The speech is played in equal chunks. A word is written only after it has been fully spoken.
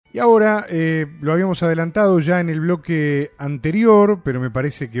Y ahora, lo habíamos adelantado ya en el bloque anterior, pero me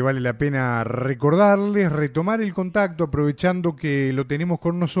parece que vale la pena recordarles, retomar el contacto, aprovechando que lo tenemos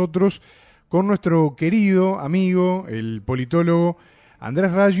con nosotros, con nuestro querido amigo, el politólogo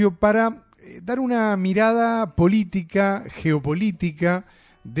Andrés Raggio, para dar una mirada política, geopolítica,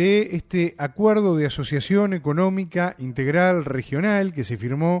 de este acuerdo de Asociación Económica Integral Regional que se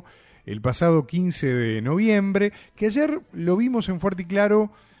firmó el pasado 15 de noviembre, que ayer lo vimos en Fuerte y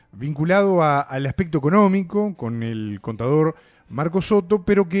Claro, vinculado al aspecto económico con el contador Marco Soto,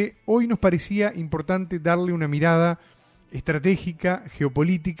 pero que hoy nos parecía importante darle una mirada estratégica,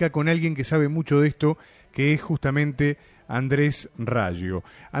 geopolítica, con alguien que sabe mucho de esto, que es justamente Andrés Raggio.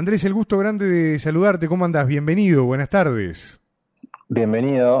 Andrés, el gusto grande de saludarte. ¿Cómo andás? Bienvenido, buenas tardes.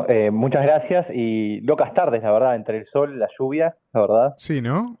 Bienvenido, muchas gracias y locas tardes, la verdad, entre el sol, la lluvia, la verdad, Sí,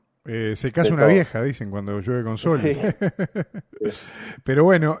 ¿no? Se de casa una todo. vieja, dicen, cuando llueve con sol. Sí, sí. Pero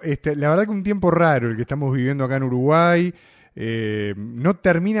bueno, la verdad que un tiempo raro el que estamos viviendo acá en Uruguay. No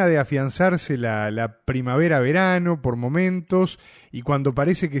termina de afianzarse la primavera-verano por momentos, y cuando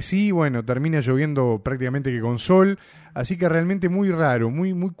parece que sí, bueno, termina lloviendo prácticamente que con sol. Así que realmente muy raro,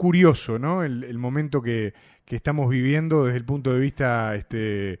 muy curioso, ¿no? El momento que estamos viviendo desde el punto de vista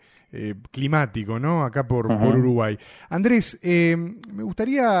climático, ¿no? Acá por Ujú. Uruguay. Andrés, me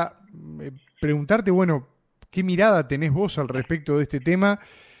gustaría preguntarte, bueno, ¿qué mirada tenés vos al respecto de este tema?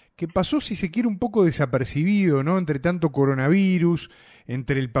 Que pasó, si se quiere, un poco desapercibido, ¿no? Entre tanto coronavirus,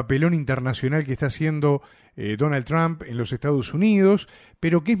 entre el papelón internacional que está haciendo Donald Trump en los Estados Unidos,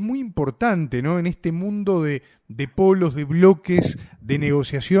 pero que es muy importante, ¿no? En este mundo de polos, de bloques, de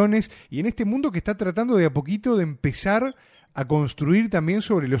negociaciones, y en este mundo que está tratando de a poquito de empezar a construir también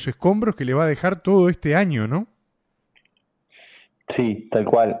sobre los escombros que le va a dejar todo este año, ¿no? Sí, tal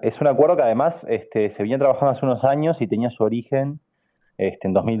cual. Es un acuerdo que además se venía trabajando hace unos años y tenía su origen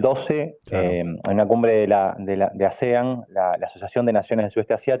en 2012 Claro. en una cumbre de ASEAN, la Asociación de Naciones del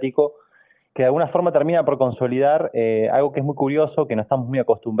Sudeste Asiático, que de alguna forma termina por consolidar algo que es muy curioso, que no estamos muy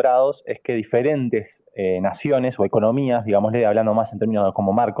acostumbrados, es que diferentes naciones o economías, digámosle, hablando más en términos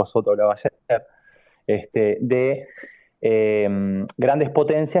como Marcos Soto hablaba ayer, de grandes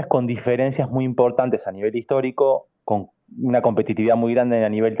potencias con diferencias muy importantes a nivel histórico, con una competitividad muy grande a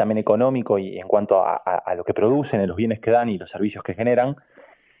nivel también económico y en cuanto a lo que producen, a los bienes que dan y los servicios que generan,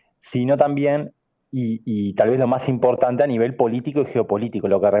 sino también, y tal vez lo más importante, a nivel político y geopolítico,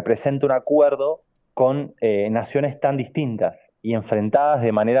 lo que representa un acuerdo con naciones tan distintas y enfrentadas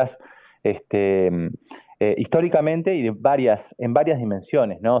de maneras históricamente y en varias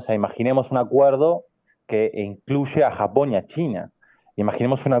dimensiones, ¿no? O sea, imaginemos un acuerdo que incluye a Japón y a China.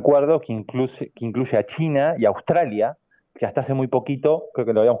 Imaginemos un acuerdo que incluye a China y a Australia, que hasta hace muy poquito, creo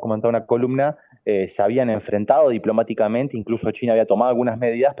que lo habíamos comentado en una columna, se habían enfrentado diplomáticamente, incluso China había tomado algunas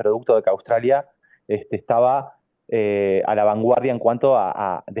medidas, producto de que Australia estaba a la vanguardia en cuanto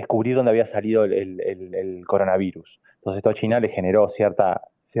a descubrir dónde había salido el coronavirus. Entonces esto a China le generó cierta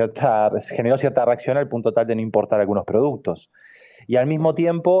reacción al punto tal de no importar algunos productos. Y al mismo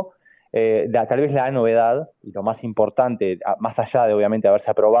tiempo, tal vez la novedad, y lo más importante, más allá de obviamente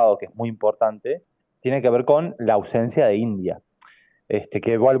haberse aprobado, que es muy importante, tiene que ver con la ausencia de India,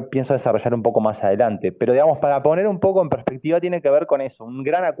 que igual pienso desarrollar un poco más adelante. Pero digamos, para poner un poco en perspectiva, tiene que ver con eso, un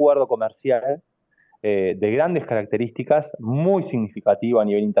gran acuerdo comercial de grandes características, muy significativo a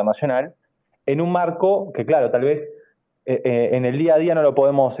nivel internacional, en un marco que, claro, tal vez en el día a día no lo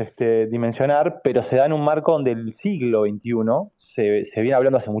podemos dimensionar, pero se da en un marco donde el siglo XXI se viene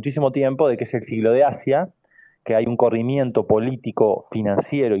hablando hace muchísimo tiempo de que es el siglo de Asia, que hay un corrimiento político,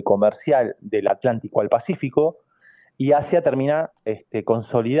 financiero y comercial del Atlántico al Pacífico, y Asia termina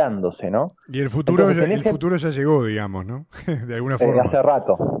consolidándose, ¿no? Y Entonces, en el ese futuro ya llegó, digamos, ¿no? De alguna forma. hace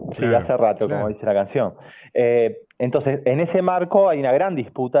rato, sí, Claro, hace rato, como claro. dice la canción. Entonces, en ese marco hay una gran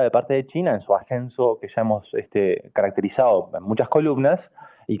disputa de parte de China en su ascenso que ya hemos caracterizado en muchas columnas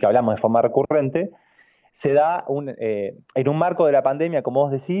y que hablamos de forma recurrente. Se da en un marco de la pandemia, como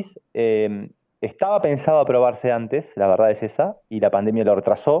vos decís, estaba pensado aprobarse antes, la verdad es esa, y la pandemia lo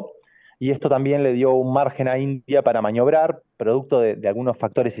retrasó. Y esto también le dio un margen a India para maniobrar, producto de algunos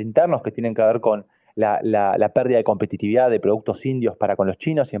factores internos que tienen que ver con la pérdida de competitividad de productos indios para con los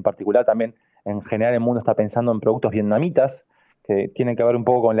chinos y en particular también en general el mundo está pensando en productos vietnamitas que tienen que ver un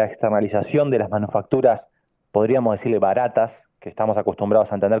poco con la externalización de las manufacturas, podríamos decirle baratas, que estamos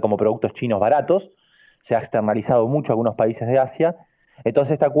acostumbrados a entender como productos chinos baratos, se ha externalizado mucho a algunos países de Asia,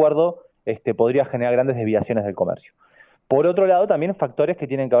 entonces este acuerdo podría generar grandes desviaciones del comercio. Por otro lado, también factores que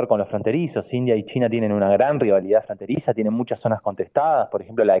tienen que ver con los fronterizos. India y China tienen una gran rivalidad fronteriza, tienen muchas zonas contestadas, por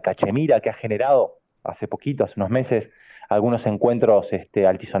ejemplo la de Cachemira, que ha generado hace poquito, hace unos meses, algunos encuentros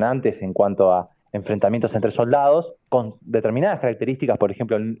altisonantes en cuanto a enfrentamientos entre soldados, con determinadas características, por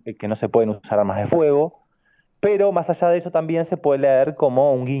ejemplo, que no se pueden usar armas de fuego, pero más allá de eso también se puede leer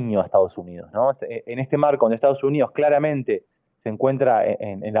como un guiño a Estados Unidos, ¿no? En este marco donde Estados Unidos claramente se encuentra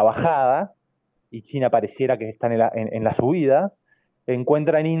en la bajada y China pareciera que está en la subida,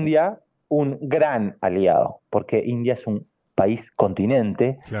 encuentra en India un gran aliado, porque India es un país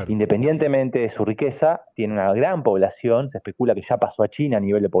continente, Claro. independientemente de su riqueza, tiene una gran población, se especula que ya pasó a China a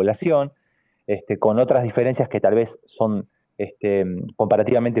nivel de población, con otras diferencias que tal vez son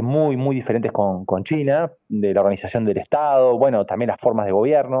comparativamente muy, muy diferentes con China, de la organización del Estado, bueno, también las formas de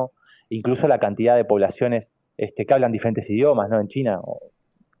gobierno, incluso la cantidad de poblaciones que hablan diferentes idiomas, ¿no? En China,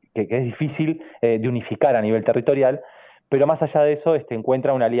 que es difícil de unificar a nivel territorial, pero más allá de eso,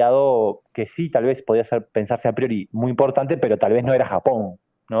 encuentra un aliado que sí, tal vez podía pensarse a priori muy importante, pero tal vez no era Japón,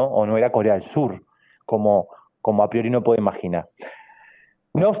 ¿no? O no era Corea del Sur, como a priori uno puede imaginar.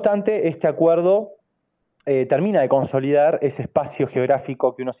 No obstante, este acuerdo termina de consolidar ese espacio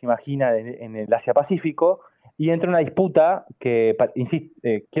geográfico que uno se imagina en el Asia Pacífico y entra una disputa que, insisto,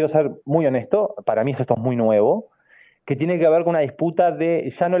 quiero ser muy honesto, para mí esto es muy nuevo, que tiene que ver con una disputa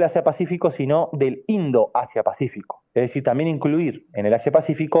de ya no el Asia Pacífico, sino del Indo-Asia Pacífico. Es decir, también incluir en el Asia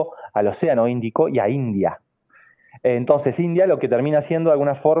Pacífico al Océano Índico y a India. Entonces, India lo que termina haciendo de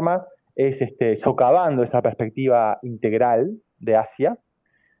alguna forma es socavando esa perspectiva integral de Asia,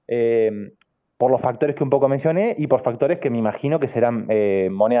 por los factores que un poco mencioné y por factores que me imagino que serán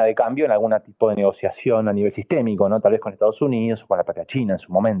moneda de cambio en algún tipo de negociación a nivel sistémico, ¿no? Tal vez con Estados Unidos o con la propia China en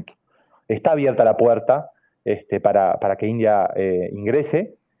su momento. Está abierta la puerta para que India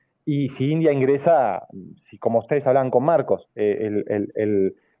ingrese, y si India ingresa, si como ustedes hablan con Marcos,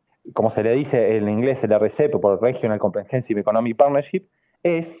 como se le dice en inglés, el RCEP, por Regional Comprehensive Economic Partnership,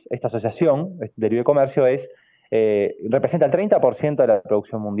 esta asociación de libre comercio representa el 30% de la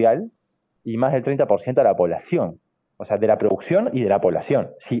producción mundial y más del 30% de la población, o sea, de la producción y de la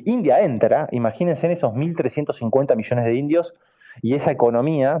población. Si India entra, imagínense en esos 1.350 millones de indios y esa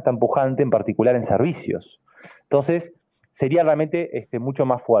economía tan pujante, en particular en servicios. Entonces, sería realmente mucho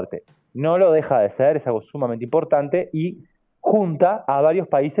más fuerte. No lo deja de ser, es algo sumamente importante y junta a varios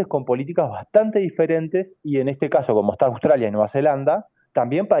países con políticas bastante diferentes y en este caso, como está Australia y Nueva Zelanda,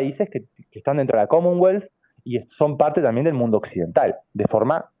 también países que están dentro de la Commonwealth y son parte también del mundo occidental, de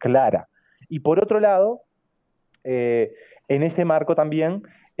forma clara. Y por otro lado, en ese marco también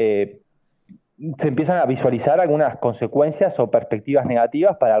se empiezan a visualizar algunas consecuencias o perspectivas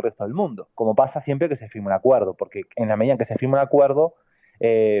negativas para el resto del mundo, como pasa siempre que se firma un acuerdo, porque en la medida en que se firma un acuerdo,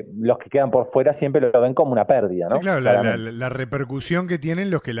 los que quedan por fuera siempre lo ven como una pérdida, ¿no? Sí, claro, la repercusión que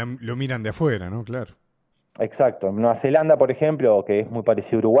tienen los que lo miran de afuera, ¿no? Claro. Exacto. En Nueva Zelanda, por ejemplo, que es muy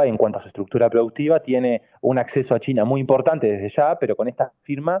parecido a Uruguay en cuanto a su estructura productiva, tiene un acceso a China muy importante desde ya, pero con esta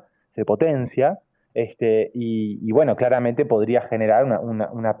firma se potencia, y bueno, claramente podría generar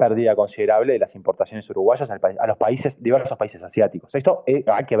una pérdida considerable de las importaciones uruguayas a los países, diversos países asiáticos. Esto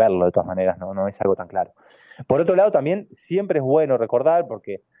hay que verlo de todas maneras, no es algo tan claro. Por otro lado, también siempre es bueno recordar,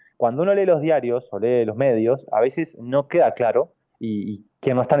 porque cuando uno lee los diarios o lee los medios, a veces no queda claro, y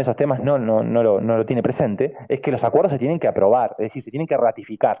quien no está en esos temas no lo tiene presente, es que los acuerdos se tienen que aprobar, es decir, se tienen que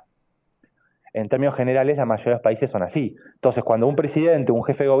ratificar. En términos generales, la mayoría de los países son así. Entonces, cuando un presidente, un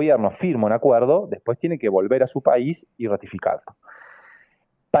jefe de gobierno firma un acuerdo, después tiene que volver a su país y ratificarlo.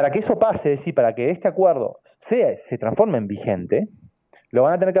 Para que eso pase, es decir, para que este acuerdo se transforme en vigente, lo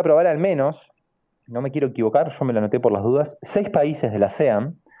van a tener que aprobar al menos, no me quiero equivocar, yo me lo anoté por las dudas, 6 países de la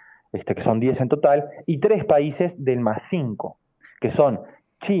ASEAN, que son 10 en total, y 3 países del más 5, que son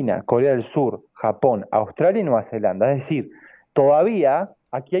China, Corea del Sur, Japón, Australia y Nueva Zelanda. Es decir, todavía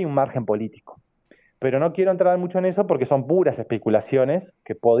aquí hay un margen político. Pero no quiero entrar mucho en eso porque son puras especulaciones,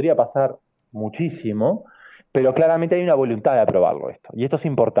 que podría pasar muchísimo, pero claramente hay una voluntad de aprobarlo esto. Y esto es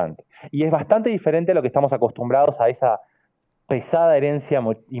importante. Y es bastante diferente a lo que estamos acostumbrados a esa pesada herencia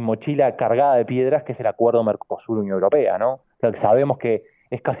y mochila cargada de piedras que es el acuerdo Mercosur-Unión Europea, ¿no? Lo que sabemos que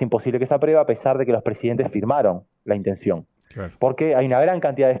es casi imposible que se apruebe a pesar de que los presidentes firmaron la intención. Claro. Porque hay una gran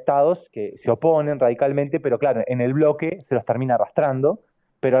cantidad de estados que se oponen radicalmente, pero claro, en el bloque se los termina arrastrando,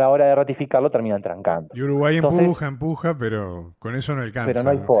 pero a la hora de ratificarlo terminan trancando. Y Uruguay Entonces, empuja, pero con eso no alcanza. pero no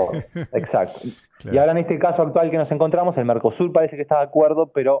hay forma, exacto. Claro. Y ahora en este caso actual que nos encontramos, el Mercosur parece que está de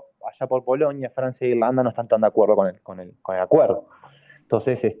acuerdo, pero allá por Polonia, Francia e Irlanda no están tan de acuerdo con el acuerdo.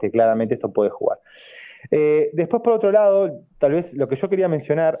 Entonces, claramente esto puede jugar. Después, por otro lado, tal vez lo que yo quería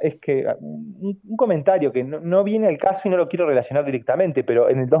mencionar es que un comentario que no viene al caso y no lo quiero relacionar directamente, pero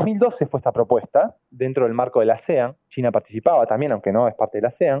en el 2012 fue esta propuesta, dentro del marco de la ASEAN, China participaba también, aunque no es parte de la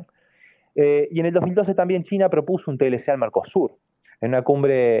ASEAN, Y en el 2012 también China propuso un TLC al Mercosur, en una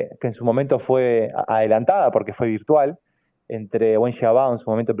cumbre que en su momento fue adelantada porque fue virtual, entre Wen Jiabao, en su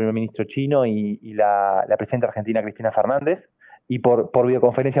momento el primer ministro chino, y la presidenta argentina Cristina Fernández, y por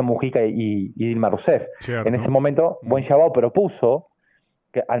videoconferencia Mujica y Dilma Rousseff. En ese Cierto. momento, Wen Jiabao propuso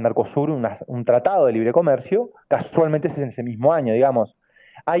al Mercosur un tratado de libre comercio, casualmente es en ese mismo año, digamos.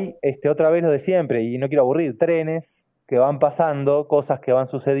 Hay otra vez lo de siempre, y no quiero aburrir, trenes que van pasando, cosas que van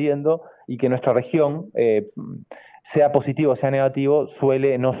sucediendo, y que nuestra región, sea positivo o sea negativo,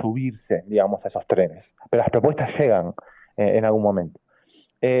 suele no subirse, digamos, a esos trenes. Pero las propuestas llegan en algún momento.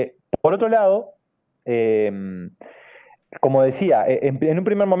 Por otro lado, eh, como decía, en un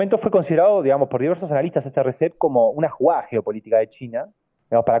primer momento fue considerado, digamos, por diversos analistas este RCEP como una jugada geopolítica de China,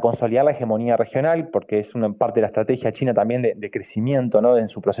 digamos, para consolidar la hegemonía regional, porque es una parte de la estrategia china también de crecimiento, ¿no?, en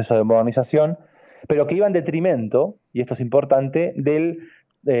su proceso de modernización, pero que iba en detrimento, y esto es importante,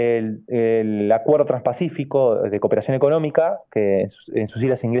 el acuerdo transpacífico de cooperación económica, que en sus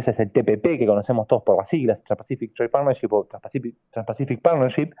siglas inglesas es el TPP, que conocemos todos por las siglas, Trans-Pacific Trade Partnership o Trans-Pacific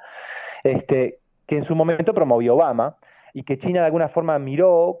Partnership, que en su momento promovió Obama, y que China de alguna forma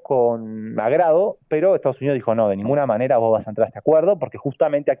miró con agrado, pero Estados Unidos dijo, no, de ninguna manera vos vas a entrar a este acuerdo, porque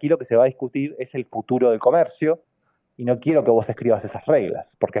justamente aquí lo que se va a discutir es el futuro del comercio, y no quiero que vos escribas esas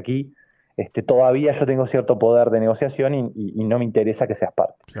reglas, porque aquí todavía yo tengo cierto poder de negociación y no me interesa que seas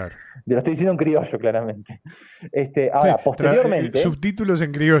parte. Claro. Te lo estoy diciendo en criollo, claramente. Ahora, posteriormente... subtítulos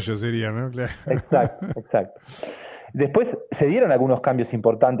en criollo serían, ¿no? Claro. Exacto, exacto. Después se dieron algunos cambios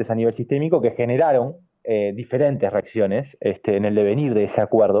importantes a nivel sistémico que generaron diferentes reacciones en el devenir de ese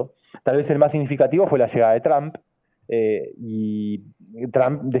acuerdo. Tal vez el más significativo fue la llegada de Trump, y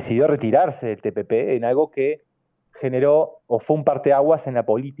Trump decidió retirarse del TPP en algo que generó o fue un parteaguas en la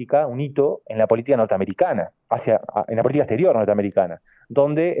política, un hito en la política norteamericana, en la política exterior norteamericana,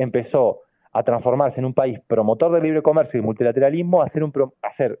 donde empezó a transformarse en un país promotor del libre comercio y multilateralismo, a ser un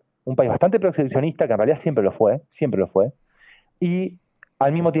país bastante proteccionista, que en realidad siempre lo fue, y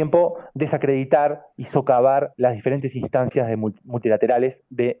al mismo tiempo desacreditar y socavar las diferentes instancias multilaterales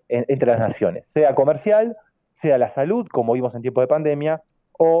entre las naciones, sea comercial, sea la salud, como vimos en tiempos de pandemia,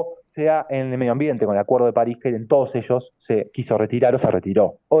 o sea en el medio ambiente, con el Acuerdo de París, que en todos ellos se quiso retirar o se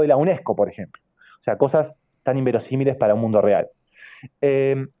retiró, o de la UNESCO, por ejemplo. O sea, cosas tan inverosímiles para un mundo real.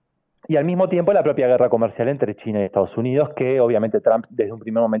 Y al mismo tiempo la propia guerra comercial entre China y Estados Unidos, que obviamente Trump desde un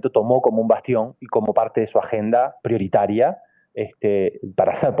primer momento tomó como un bastión y como parte de su agenda prioritaria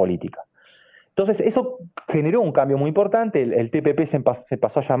para hacer política. Entonces eso generó un cambio muy importante. El TPP se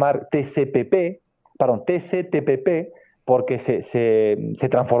pasó a llamar TCTPP, porque se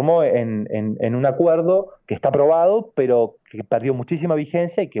transformó en un acuerdo que está aprobado, pero que perdió muchísima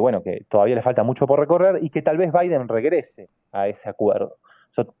vigencia y que, bueno, que todavía le falta mucho por recorrer, y que tal vez Biden regrese a ese acuerdo.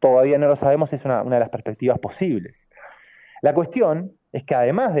 Eso todavía no lo sabemos, es una de las perspectivas posibles. La cuestión es que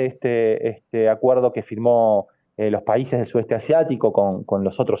además de este acuerdo que firmó los países del sudeste asiático con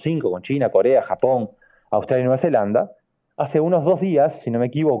los otros 5, con China, Corea, Japón, Australia y Nueva Zelanda, hace unos 2 días, si no me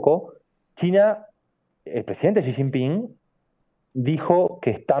equivoco, China, el presidente Xi Jinping, dijo que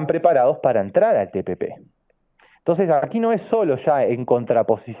están preparados para entrar al TPP. Entonces aquí no es solo ya en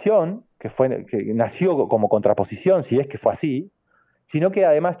contraposición, que nació como contraposición, si es que fue así, sino que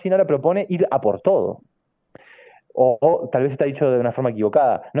además China le propone ir a por todo. O tal vez está dicho de una forma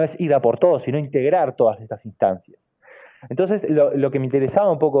equivocada, no es ir a por todo, sino integrar todas estas instancias. Entonces, lo que me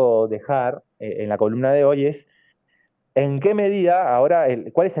interesaba un poco dejar en la columna de hoy es en qué medida ahora,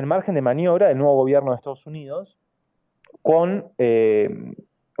 cuál es el margen de maniobra del nuevo gobierno de Estados Unidos con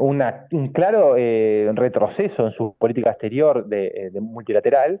un claro retroceso en su política exterior de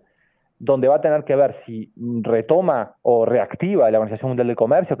multilateral, donde va a tener que ver si retoma o reactiva la Organización Mundial del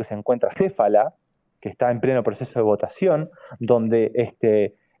Comercio, que se encuentra céfala, que está en pleno proceso de votación, donde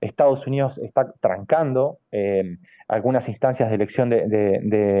Estados Unidos está trancando algunas instancias de elección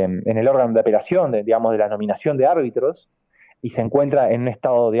en el órgano de apelación, digamos, de la nominación de árbitros, y se encuentra en un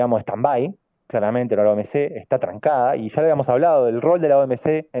estado, digamos, stand-by. Claramente la OMC está trancada, y ya le habíamos hablado del rol de la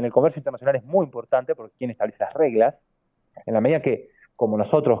OMC en el comercio internacional. Es muy importante porque quien establece las reglas, en la medida que, como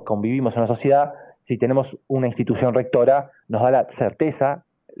nosotros convivimos en la sociedad, si tenemos una institución rectora, nos da la certeza,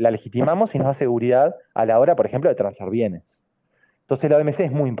 la legitimamos y nos da seguridad a la hora, por ejemplo, de transar bienes. Entonces la OMC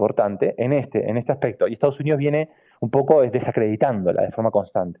es muy importante en este aspecto, y Estados Unidos viene un poco desacreditándola de forma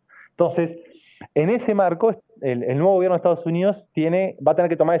constante. Entonces, en ese marco, el nuevo gobierno de Estados Unidos va a tener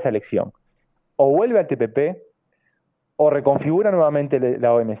que tomar esa elección. O vuelve al TPP, o reconfigura nuevamente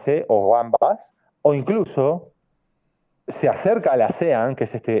la OMC, o ambas, o incluso se acerca a la ASEAN, que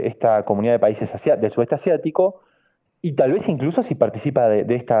es esta comunidad de países del sudeste asiático, y tal vez incluso si participa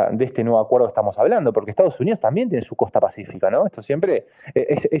de este nuevo acuerdo que estamos hablando, porque Estados Unidos también tiene su costa pacífica, ¿no? Esto siempre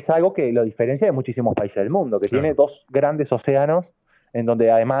es algo que lo diferencia de muchísimos países del mundo, que tiene Claro. dos grandes océanos, en donde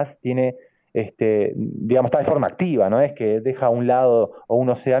además tiene, digamos, está de forma activa, no es que deja un lado o un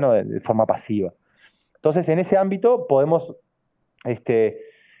océano de forma pasiva. Entonces, en ese ámbito podemos este,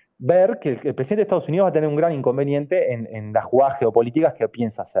 ver que el presidente de Estados Unidos va a tener un gran inconveniente en las jugadas geopolíticas que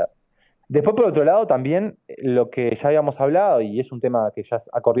piensa hacer. Después, por otro lado, también lo que ya habíamos hablado, y es un tema que ya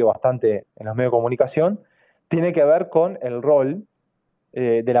ha corrido bastante en los medios de comunicación, tiene que ver con el rol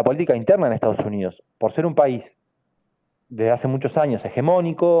de la política interna en Estados Unidos. Por ser un país desde hace muchos años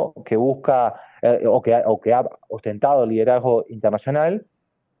hegemónico, que busca o que ha ostentado el liderazgo internacional,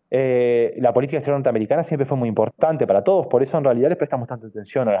 la política exterior norteamericana siempre fue muy importante para todos, por eso en realidad les prestamos tanta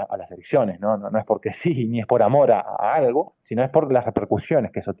atención a las elecciones, ¿no? No es porque sí, ni es por amor a algo, sino es por las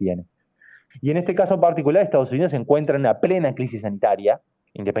repercusiones que eso tiene. Y en este caso en particular, Estados Unidos se encuentra en una plena crisis sanitaria,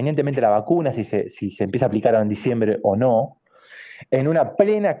 independientemente de la vacuna, si se empieza a aplicar en diciembre o no, en una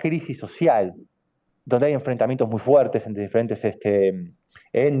plena crisis social, donde hay enfrentamientos muy fuertes entre diferentes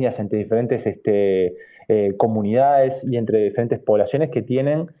etnias, entre diferentes comunidades y entre diferentes poblaciones que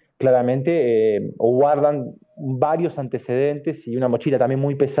tienen claramente o guardan varios antecedentes y una mochila también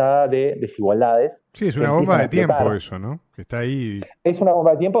muy pesada de desigualdades Sí, es que una bomba empiezan a de tiempo explotar. eso, ¿no? Que está ahí. Es una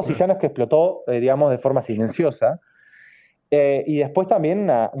bomba de tiempo, si Claro. ya no es que explotó, digamos, de forma silenciosa, y después también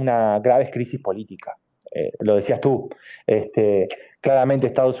una grave crisis política. Lo decías tú, claramente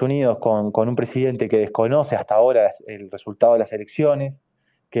Estados Unidos con un presidente que desconoce hasta ahora el resultado de las elecciones,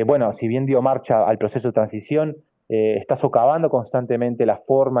 que bueno, si bien dio marcha al proceso de transición, está socavando constantemente la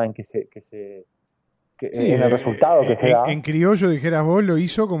forma en Sí, en el resultado que se da. en criollo, dijeras vos, lo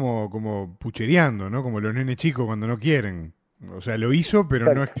hizo como puchereando, ¿no? Como los nenes chicos cuando no quieren. O sea, lo hizo,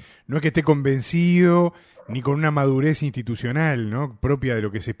 pero Exacto. no es que esté convencido ni con una madurez institucional, ¿no? Propia de lo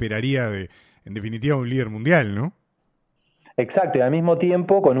que se esperaría de, en definitiva, un líder mundial, ¿no? Exacto, y al mismo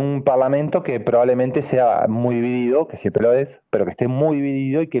tiempo con un parlamento que probablemente sea muy dividido, que siempre lo es, pero que esté muy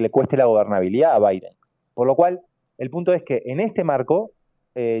dividido y que le cueste la gobernabilidad a Biden. Por lo cual, el punto es que en este marco,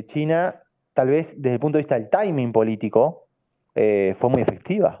 China, tal vez desde el punto de vista del timing político, fue muy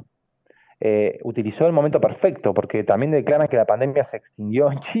efectiva. Utilizó el momento perfecto, porque también declaran que la pandemia se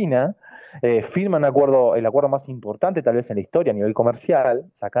extinguió en China, firman el acuerdo más importante tal vez en la historia a nivel comercial,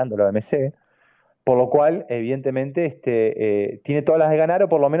 sacando la OMC, por lo cual, evidentemente, tiene todas las de ganar o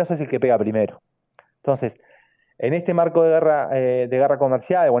por lo menos es el que pega primero. Entonces, en este marco de guerra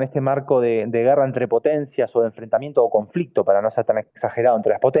comercial o en este marco de guerra entre potencias o de enfrentamiento o conflicto, para no ser tan exagerado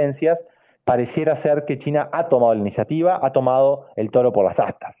entre las potencias, pareciera ser que China ha tomado la iniciativa, ha tomado el toro por las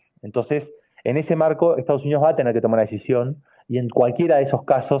astas. Entonces, en ese marco, Estados Unidos va a tener que tomar una decisión y en cualquiera de esos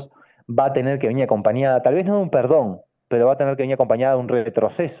casos va a tener que venir acompañada, tal vez no de un perdón, pero va a tener que venir acompañada de un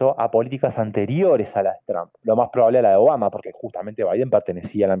retroceso a políticas anteriores a las de Trump. Lo más probable a la de Obama, porque justamente Biden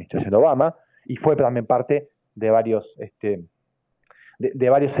pertenecía a la administración de Obama y fue también parte de varios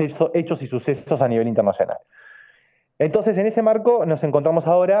hechos y sucesos a nivel internacional. Entonces, en ese marco nos encontramos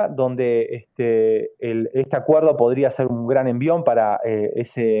ahora donde este acuerdo podría ser un gran envión para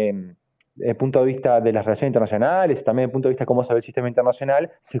ese punto de vista de las relaciones internacionales, también desde el punto de vista de cómo se ve el sistema internacional,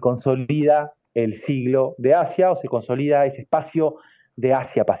 se consolida el siglo de Asia o se consolida ese espacio de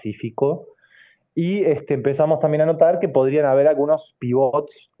Asia Pacífico. Y empezamos también a notar que podrían haber algunos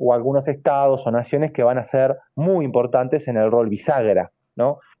pivots o algunos estados o naciones que van a ser muy importantes en el rol bisagra,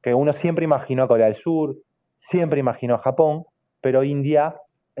 ¿no? Que uno siempre imaginó a Corea del Sur, siempre imaginó a Japón, pero India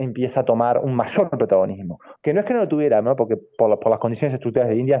empieza a tomar un mayor protagonismo. Que no es que no lo tuviera, ¿no? Porque por las condiciones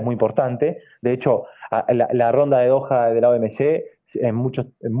estructurales de India es muy importante. De hecho, la ronda de Doha de la OMC en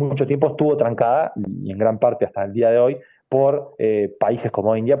mucho tiempo estuvo trancada, y en gran parte hasta el día de hoy, por países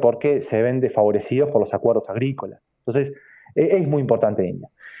como India, porque se ven desfavorecidos por los acuerdos agrícolas. Entonces, es muy importante India.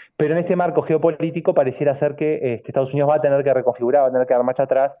 Pero en este marco geopolítico pareciera ser que Estados Unidos va a tener que reconfigurar, va a tener que dar marcha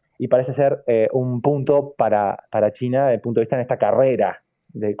atrás, y parece ser un punto para China, desde el punto de vista en esta carrera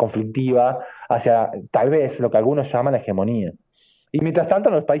conflictiva hacia tal vez lo que algunos llaman la hegemonía. Y mientras tanto,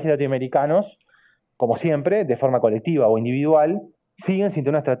 los países latinoamericanos, como siempre, de forma colectiva o individual, siguen sin tener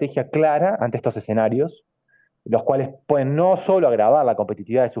una estrategia clara ante estos escenarios, los cuales pueden no solo agravar la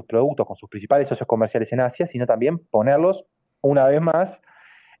competitividad de sus productos con sus principales socios comerciales en Asia, sino también ponerlos, una vez más,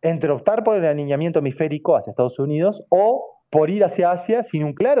 entre optar por el alineamiento hemisférico hacia Estados Unidos o por ir hacia Asia sin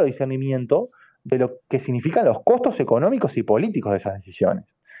un claro discernimiento de lo que significan los costos económicos y políticos de esas decisiones.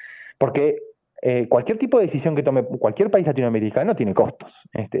 Porque cualquier tipo de decisión que tome cualquier país latinoamericano tiene costos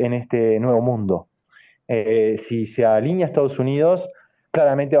en este nuevo mundo. Si se alinea a Estados Unidos,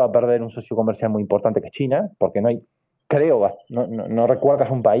 claramente va a perder un socio comercial muy importante que es China, porque no hay creo, no recuerdo que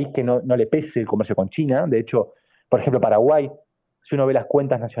haya un país que no le pese el comercio con China. De hecho, por ejemplo, Paraguay, si uno ve las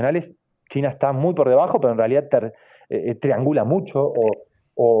cuentas nacionales, China está muy por debajo, pero en realidad triangula mucho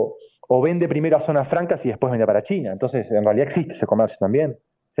o vende primero a zonas francas y después vende para China. Entonces, en realidad existe ese comercio también.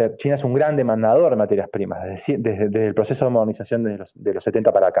 O sea, China es un gran demandador de materias primas desde el proceso de modernización de los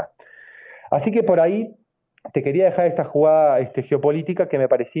 70 para acá. Así que por ahí te quería dejar esta jugada geopolítica que me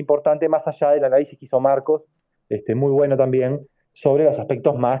parecía importante, más allá del análisis que hizo Marcos, muy bueno también, sobre los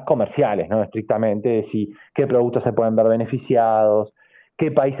aspectos más comerciales, ¿no? Estrictamente, de qué productos se pueden ver beneficiados,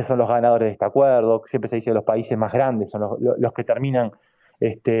 qué países son los ganadores de este acuerdo. Siempre se dice que los países más grandes son los que terminan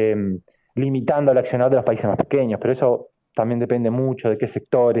limitando el accionar de los países más pequeños, pero eso también depende mucho de qué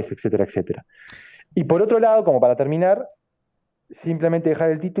sectores, etcétera, etcétera. Y por otro lado, como para terminar, simplemente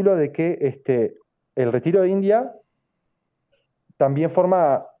dejar el título de que el retiro de India también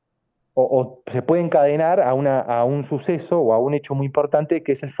forma o se puede encadenar a un suceso o a un hecho muy importante,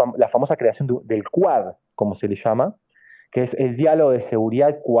 que es la famosa creación del Quad, como se le llama, que es el diálogo de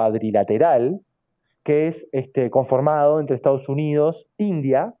seguridad cuadrilateral, que es conformado entre Estados Unidos,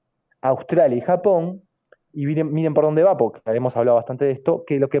 India, Australia y Japón. Y miren por dónde va, porque hemos hablado bastante de esto,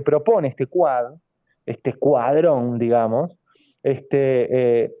 que lo que propone este Quad, este cuadrón, digamos,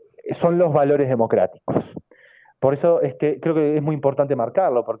 son los valores democráticos. Por eso creo que es muy importante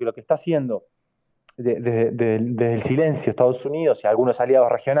marcarlo, porque lo que está haciendo desde el silencio Estados Unidos y algunos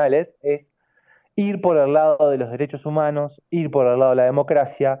aliados regionales es ir por el lado de los derechos humanos, ir por el lado de la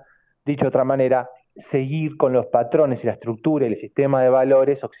democracia, dicho de otra manera, seguir con los patrones y la estructura y el sistema de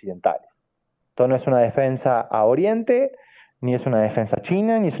valores occidentales. Esto no es una defensa a Oriente, ni es una defensa a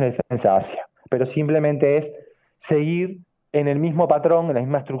China, ni es una defensa a Asia, pero simplemente es seguir en el mismo patrón, en la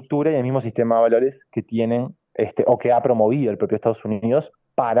misma estructura y en el mismo sistema de valores que tienen o que ha promovido el propio Estados Unidos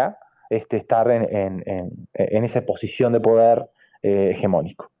para estar en esa posición de poder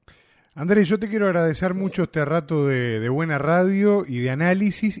hegemónico. Andrés, yo te quiero agradecer mucho este rato de buena radio y de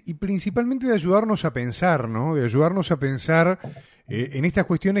análisis y principalmente de ayudarnos a pensar, ¿no? De ayudarnos a pensar en estas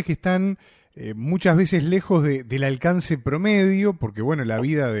cuestiones que están muchas veces lejos del alcance promedio, porque bueno, la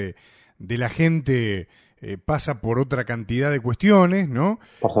vida de la gente pasa por otra cantidad de cuestiones, ¿no?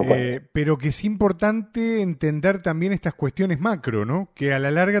 Por supuesto. Pero que es importante entender también estas cuestiones macro, ¿no? Que a la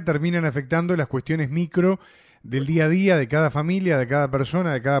larga terminan afectando las cuestiones micro del día a día, de cada familia, de cada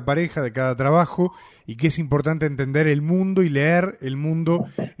persona, de cada pareja, de cada trabajo, y que es importante entender el mundo y leer el mundo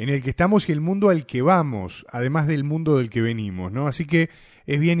en el que estamos y el mundo al que vamos, además del mundo del que venimos, ¿no? Así que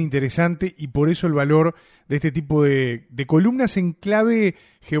es bien interesante y por eso el valor de este tipo de columnas en clave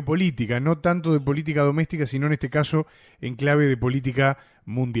geopolítica, no tanto de política doméstica, sino en este caso en clave de política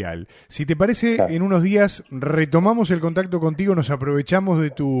mundial. Si te parece, Claro. En unos días retomamos el contacto contigo, nos aprovechamos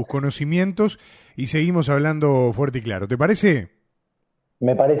de tus conocimientos y seguimos hablando fuerte y claro. ¿Te parece?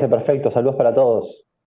 Me parece perfecto. Saludos para todos.